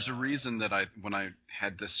 There's a reason that when I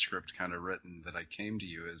had this script kind of written, that I came to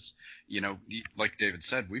you is, you know, like David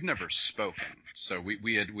said, we've never spoken. So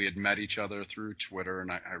we had met each other through Twitter, and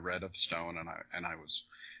I read Of Stone, and I was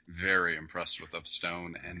very impressed with Of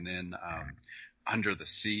Stone. And then Under the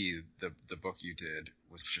Sea, the book you did,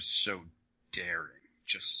 was just so daring.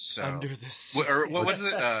 Just so Under the Sea. Or what was it?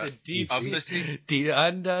 The Deep Of Sea. the Sea.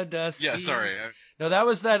 Under the Sea. Yeah, sorry. No, that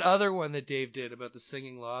was that other one that Dave did about the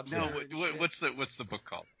singing lobster. No, what's the book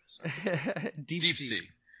called? Deep Sea.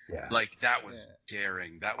 Yeah. Like, that was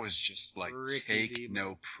daring. That was just like, Ricky take Lima.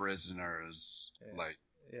 no prisoners. Yeah. Like,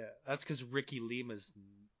 yeah, that's because Ricky Lima's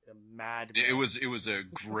a mad. it was a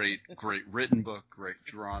great written book, great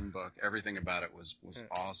drawn book. Everything about it was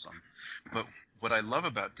awesome. But what I love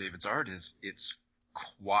about David's art is it's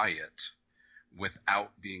quiet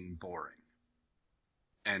without being boring.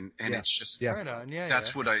 And it's just right on. Yeah,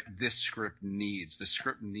 that's what this script needs. The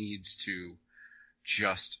script needs to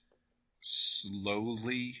just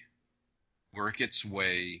slowly work its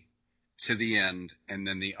way to the end, and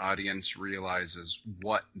then the audience realizes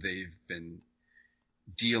what they've been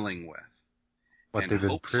dealing with. What and they've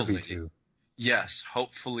been privy to. Yes,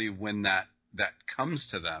 hopefully when that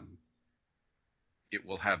comes to them, it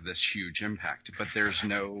will have this huge impact. But there's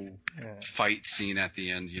no fight scene at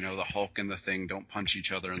the end. You know, the Hulk and the Thing don't punch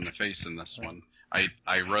each other in the face in this one.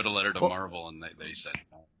 I wrote a letter to Marvel, and they said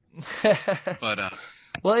no. But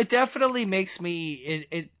well, it definitely makes me.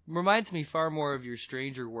 It reminds me far more of your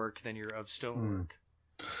Stranger work than your Of Stone work.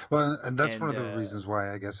 Well, and that's one of the reasons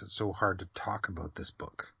why I guess it's so hard to talk about this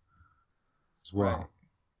book as well. Right.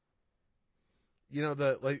 You know,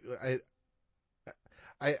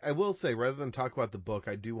 I will say, rather than talk about the book,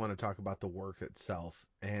 I do want to talk about the work itself.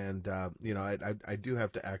 And, you know, I do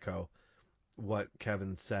have to echo what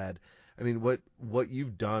Kevin said. I mean, what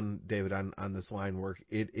you've done, David, on this line work,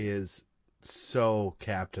 it is so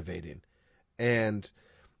captivating. And,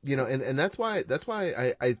 you know, and that's why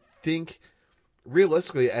I think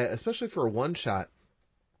realistically, especially for a one shot,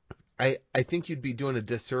 I think you'd be doing a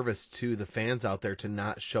disservice to the fans out there to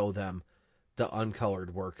not show them the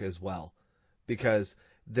uncolored work as well, because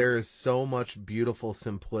there's so much beautiful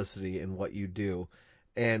simplicity in what you do.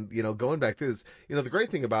 And, you know, going back to this, you know, the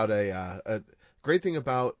great thing about a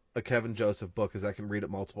Kevin Joseph book is I can read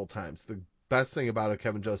it multiple times. The best thing about a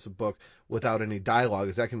Kevin Joseph book without any dialogue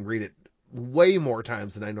is I can read it way more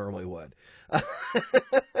times than I normally would.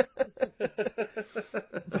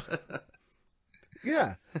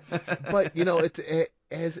 you know,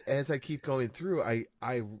 as I keep going through, I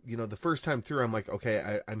the first time through, I'm like,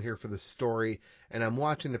 okay, I'm here for the story, and I'm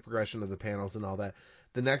watching the progression of the panels and all that.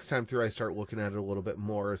 The next time through, I start looking at it a little bit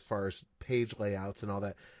more as far as page layouts and all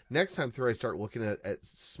that. Next time through, I start looking at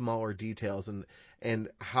smaller details and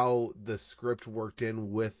how the script worked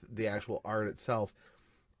in with the actual art itself.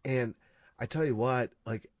 And I tell you what,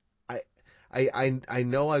 like, I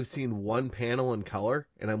know I've seen one panel in color,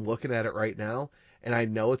 and I'm looking at it right now, and I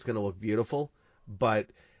know it's going to look beautiful, but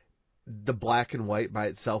the black and white by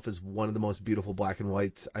itself is one of the most beautiful black and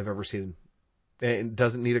whites I've ever seen. It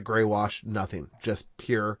doesn't need a gray wash, nothing, just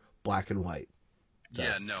pure black and white. So,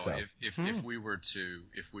 yeah, no. So. If we were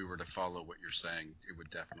to follow what you're saying, it would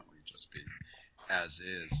definitely just be as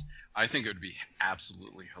is. I think it would be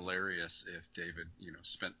absolutely hilarious if David,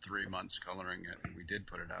 spent 3 months coloring it and we did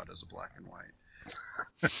put it out as a black and white.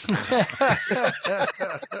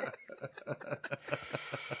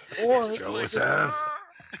 Or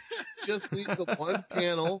just leave the one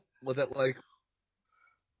panel with it, like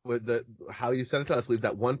with the how you sent it to us. Leave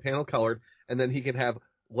that one panel colored, and then he can have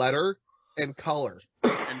letter and color.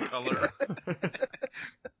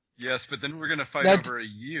 Yes, but then we're going to fight over a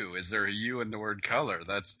U. Is there a U in the word color?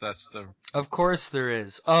 That's the... Of course there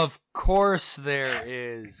is. Of course there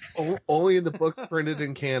is. Only in the books printed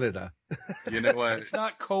in Canada. You know what? It's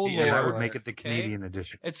not color. Yeah, that would make it the Canadian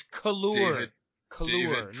edition. It's color.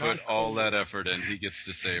 David put all that effort in. He gets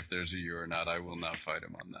to say if there's a U or not. I will not fight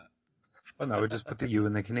him on that. Well, no, we just put the U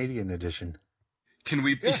in the Canadian edition. Can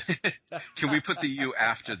we can we put the U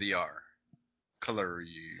after the R? Color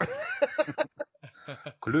U.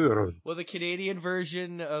 Will the Canadian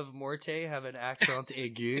version of Morte have an accent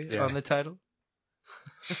aigu on the title?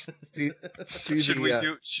 Should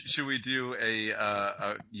we do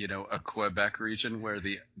a Quebec region where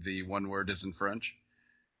the one word is in French?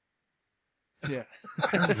 Yeah.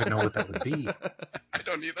 I don't even know what that would be. I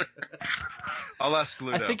don't either. I'll ask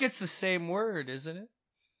Ludo. I think it's the same word, isn't it?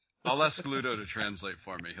 I'll ask Ludo to translate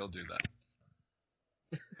for me. He'll do that.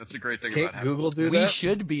 That's a great thing Can't about Google do that? We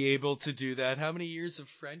should be able to do that. How many years of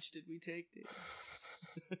French did we take?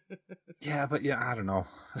 Yeah, but I don't know.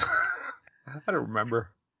 I don't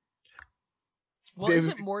remember. Well,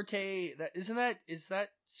 isn't Morte is that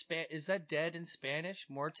dead in Spanish?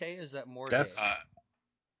 Morte, is that Morte? Death.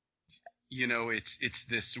 It's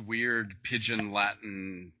this weird pidgin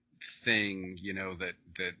Latin thing,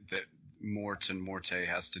 that Morte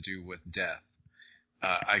has to do with death.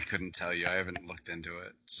 I couldn't tell you. I haven't looked into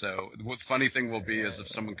it. So the funny thing will be is if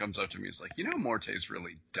someone comes up to me and is like, Morte's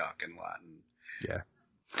really duck in Latin. Yeah.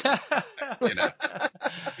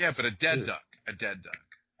 Yeah, but a dead duck.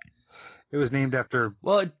 It was named after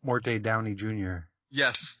Morte Downey Jr.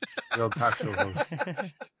 Yes. The old talk show host.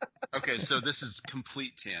 Okay, so this is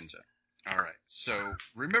complete tangent. All right. So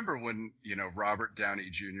remember when, Robert Downey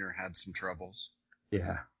Jr. had some troubles?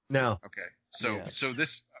 Yeah. No. Okay. So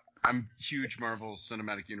this, I'm a huge Marvel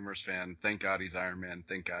Cinematic Universe fan. Thank God he's Iron Man.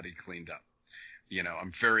 Thank God he cleaned up.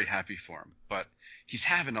 I'm very happy for him. But he's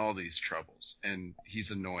having all these troubles, and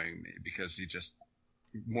he's annoying me because he just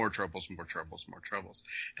more troubles.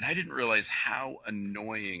 And I didn't realize how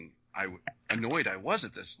annoyed I was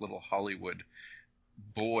at this little Hollywood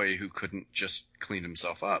boy who couldn't just clean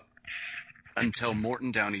himself up until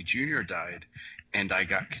Morton Downey Jr. died, and I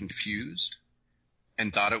got confused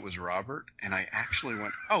and thought it was Robert, and I actually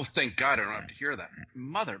went, oh, thank God I don't have to hear that.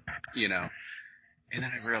 Mother, And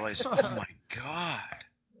then I realized, oh, my God,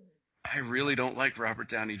 I really don't like Robert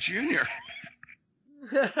Downey Jr.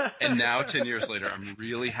 And now, 10 years later, I'm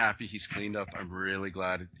really happy he's cleaned up. I'm really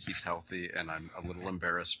glad he's healthy, and I'm a little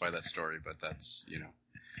embarrassed by that story, but that's,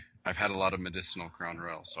 I've had a lot of medicinal Crown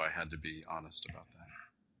Royal, so I had to be honest about that.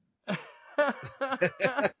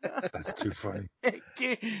 That's too funny.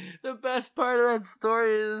 The best part of that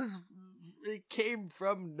story is it came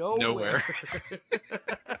from nowhere.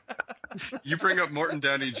 You bring up Morton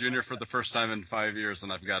Downey Jr. for the first time in 5 years,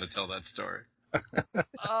 and I've got to tell that story.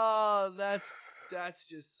 Oh, that's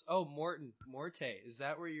just Morte. Is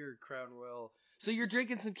that where your Crown Royal? So you're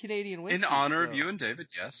drinking some Canadian whiskey in honor of you and David?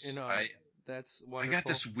 Yes. That's wonderful. I got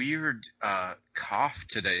this weird cough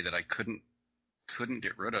today that I couldn't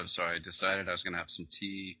get rid of, so I decided I was going to have some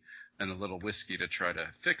tea and a little whiskey to try to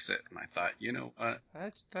fix it. And I thought,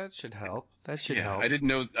 that should help. That should help. I don't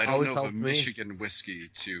know of a Michigan whiskey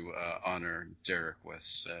to honor Derek with.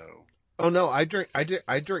 So. Oh no, I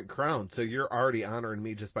drink Crown, so you're already honoring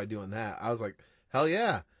me just by doing that. I was like, hell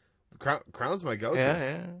yeah, Crown's my go-to.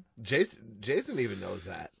 Yeah. Jason even knows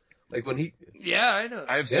that. Like when he. Yeah, I know.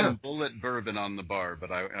 I have some Bullet bourbon on the bar,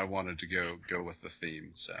 but I wanted to go with the theme,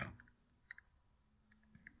 so.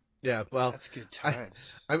 Yeah, well, that's good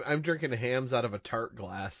times. I'm drinking hams out of a tart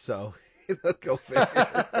glass, so go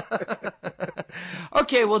figure.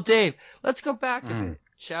 Okay, well, Dave, let's go back a bit,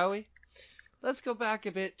 shall we? Let's go back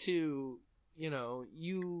a bit to,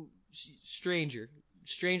 you, Stranger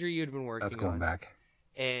you'd been working on. That's going back.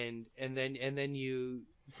 And then you,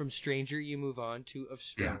 from Stranger, you move on to Of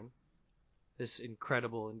Stone. Yeah. This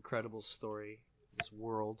incredible story, this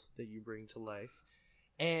world that you bring to life.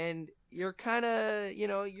 And you're kind of,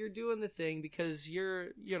 you're doing the thing because you're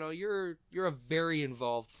a very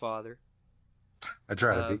involved father. I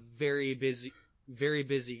try to be. Very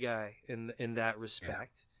busy guy in that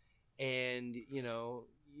respect. Yeah. And,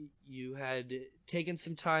 you had taken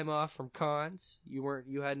some time off from cons.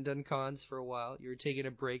 You hadn't done cons for a while. You were taking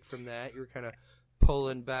a break from that. You were kind of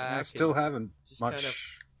pulling back. I still haven't much. Kind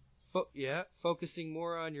of focusing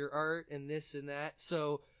more on your art and this and that.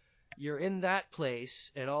 So you're in that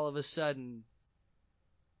place, and all of a sudden,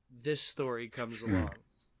 this story comes along,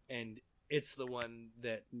 and it's the one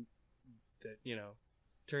that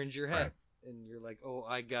turns your head, and you're like, oh,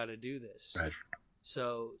 I gotta do this. Right.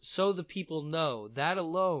 So the people know that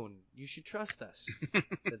alone, you should trust us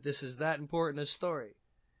that this is that important a story,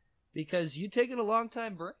 because you've taken a long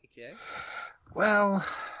time break, eh? Well,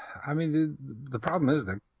 I mean, the problem is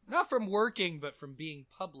that not from working, but from being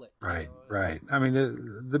public. Right. I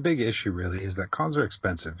mean, the big issue really is that cons are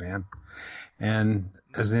expensive, man. And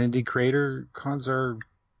as an indie creator, cons are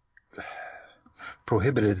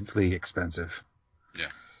prohibitively expensive. Yeah.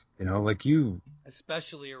 Like you.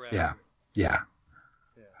 Especially around. Yeah.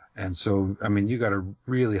 And so, I mean, you got to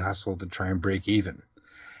really hustle to try and break even.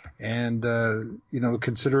 And,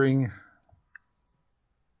 considering,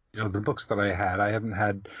 the books that I haven't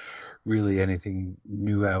had really anything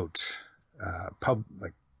new out,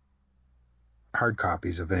 like hard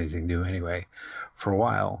copies of anything new anyway, for a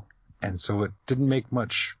while. And so it didn't make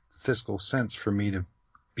much fiscal sense for me to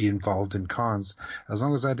be involved in cons as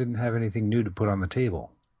long as I didn't have anything new to put on the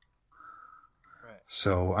table.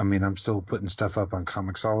 So, I mean, I'm still putting stuff up on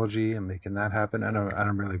Comixology and making that happen. And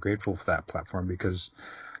I'm really grateful for that platform because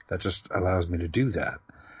that just allows me to do that.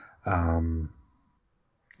 So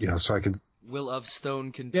I could. Will Of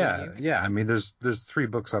Stone continue? Yeah. I mean, there's 3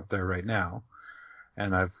 books up there right now.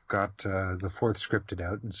 And I've got the 4th scripted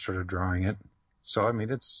out and started drawing it. So, I mean,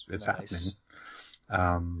 it's nice.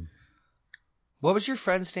 Happening. What was your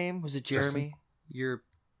friend's name? Was it Jeremy? Justin?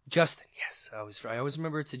 Justin, yes. I always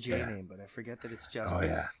remember it's a J name, but I forget that it's Justin. Oh,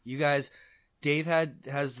 yeah. You guys, Dave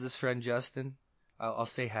has this friend Justin. I'll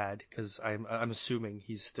say had because I'm assuming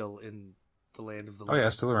he's still in the land of the living. Oh yeah,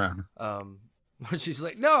 still around. She's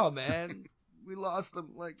like, no, man, we lost them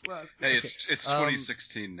like last. Hey, it's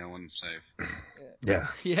 2016. No one's safe. Yeah.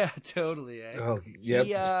 Yeah, totally. Eh? Oh, yep.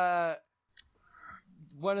 He,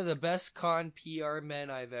 one of the best con PR men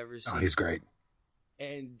I've ever seen. Oh, he's great.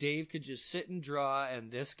 And Dave could just sit and draw,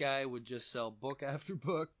 and this guy would just sell book after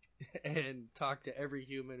book and talk to every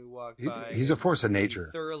human who walked by. He's a force of nature.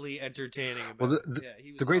 Thoroughly entertaining. Well,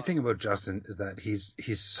 the great thing about Justin is that he's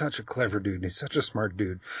such a clever dude, and he's such a smart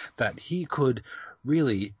dude that he could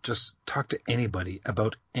really just talk to anybody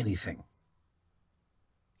about anything.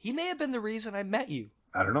 He may have been the reason I met you.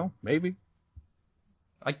 I don't know. Maybe.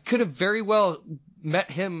 I could have very well met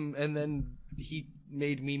him, and then he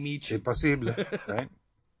made me meet you. C'est possible, right?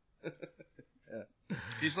 Yeah.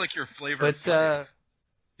 He's like your flavor Flav.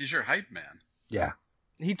 He's your hype man. Yeah.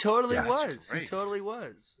 He totally was. He totally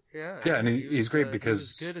was. Yeah. Yeah, and he's great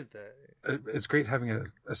because he was good at that. It's great having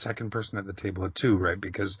a second person at the table too, right?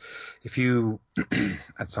 Because if you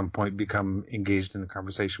at some point become engaged in a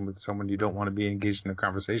conversation with someone you don't want to be engaged in a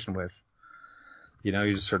conversation with, you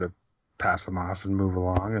just sort of pass them off and move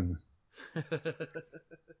along, and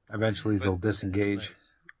eventually they'll disengage.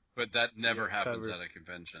 Nice. But that never happens at a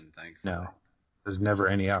convention, thankfully. No. There's never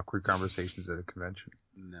any awkward conversations at a convention.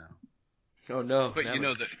 No. Oh, no. But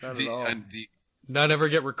never. None ever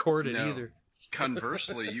get recorded either.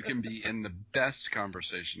 Conversely, you can be in the best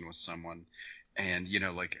conversation with someone, and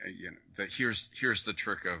here's the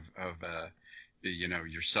trick of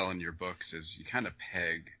you're selling your books is you kind of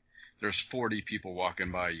peg. There's 40 people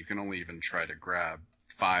walking by. You can only even try to grab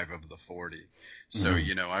 5 of the 40. So,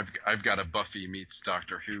 I've got a Buffy meets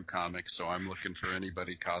Doctor Who comic, so I'm looking for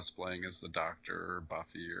anybody cosplaying as the Doctor or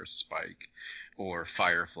Buffy or Spike or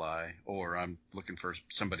Firefly, or I'm looking for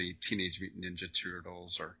somebody Teenage Mutant Ninja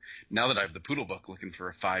Turtles, or now that I have the Poodle book, looking for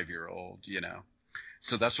a 5-year-old,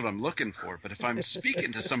 So that's what I'm looking for. But if I'm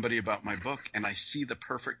speaking to somebody about my book and I see the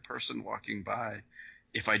perfect person walking by,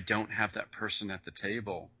 if I don't have that person at the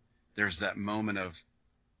table, there's that moment of,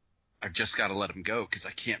 I've just got to let them go because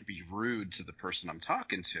I can't be rude to the person I'm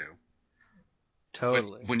talking to.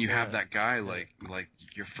 Totally. But when you have that guy like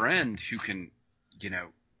your friend who can,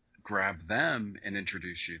 grab them and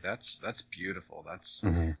introduce you, that's beautiful. That's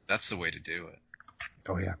the way to do it.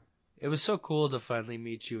 Oh yeah. It was so cool to finally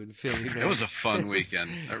meet you in Philly, man. It was a fun weekend.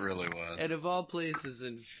 It really was. And of all places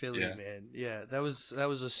in Philly, man. Yeah, that was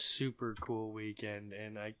a super cool weekend,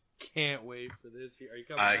 and I can't wait for this year. Are you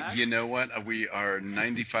coming back? You know what? We are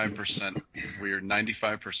 95%. We're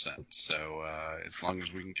 95%. So as long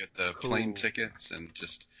as we can get the plane tickets and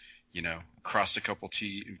just, cross a couple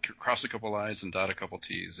I's and dot a couple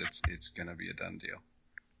T's, it's gonna be a done deal.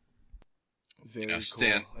 Very cool.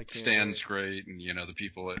 Stan's great, and the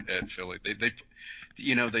people at Philly,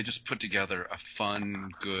 they just put together a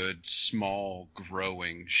fun, good, small,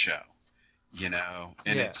 growing show, and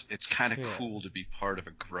it's kind of cool to be part of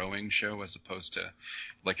a growing show as opposed to,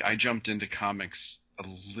 like, I jumped into comics a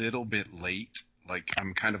little bit late. Like,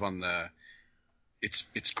 I'm kind of on the,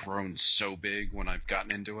 it's grown so big when I've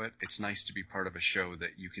gotten into it. It's nice to be part of a show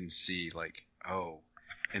that you can see, like, oh,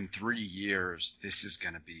 in 3 years this is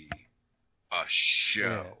gonna be a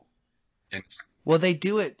show. And well, they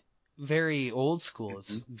do it very old school.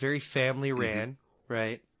 It's very family ran,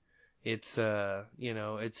 right? It's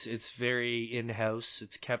it's very in-house.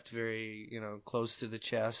 It's kept very, close to the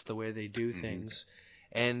chest, the way they do things.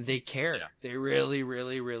 And they care. Yeah. They really,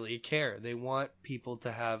 really, really care. They want people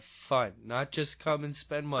to have fun, not just come and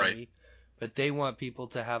spend money, but they want people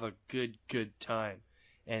to have a good time.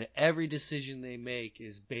 And every decision they make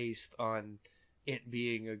is based on it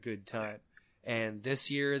being a good time. And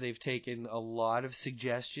this year they've taken a lot of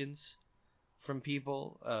suggestions from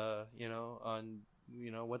people, on,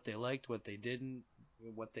 what they liked, what they didn't,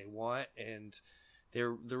 what they want. And they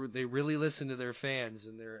really listen to their fans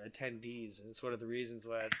and their attendees. And it's one of the reasons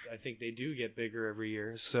why I think they do get bigger every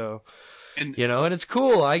year. So, and it's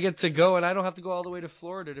cool. I get to go and I don't have to go all the way to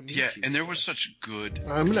Florida to meet you. Yeah, and there was such good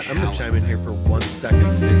I'm gonna chime in here for 1 second.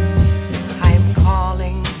 I'm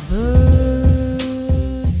calling birds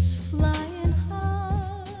flying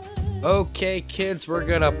high. Okay, kids, we're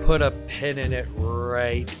going to put a pin in it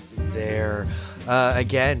right there.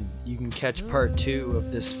 Again, you can catch part 2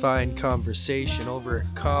 of this fine conversation over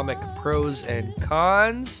at Comic Pros and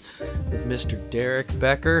Cons with Mr. Derek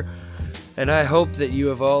Becker. And I hope that you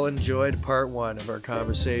have all enjoyed part 1 of our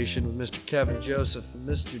conversation with Mr. Kevin Joseph and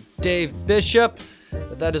Mr. Dave Bishop.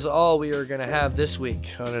 But that is all we are going to have this week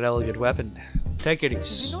on An Elegant Weapon. Take it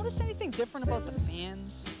easy. Did you notice anything different about the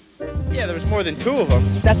fans? Yeah, there was more than 2 of them.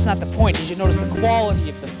 That's not the point. Did you notice the quality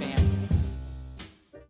of the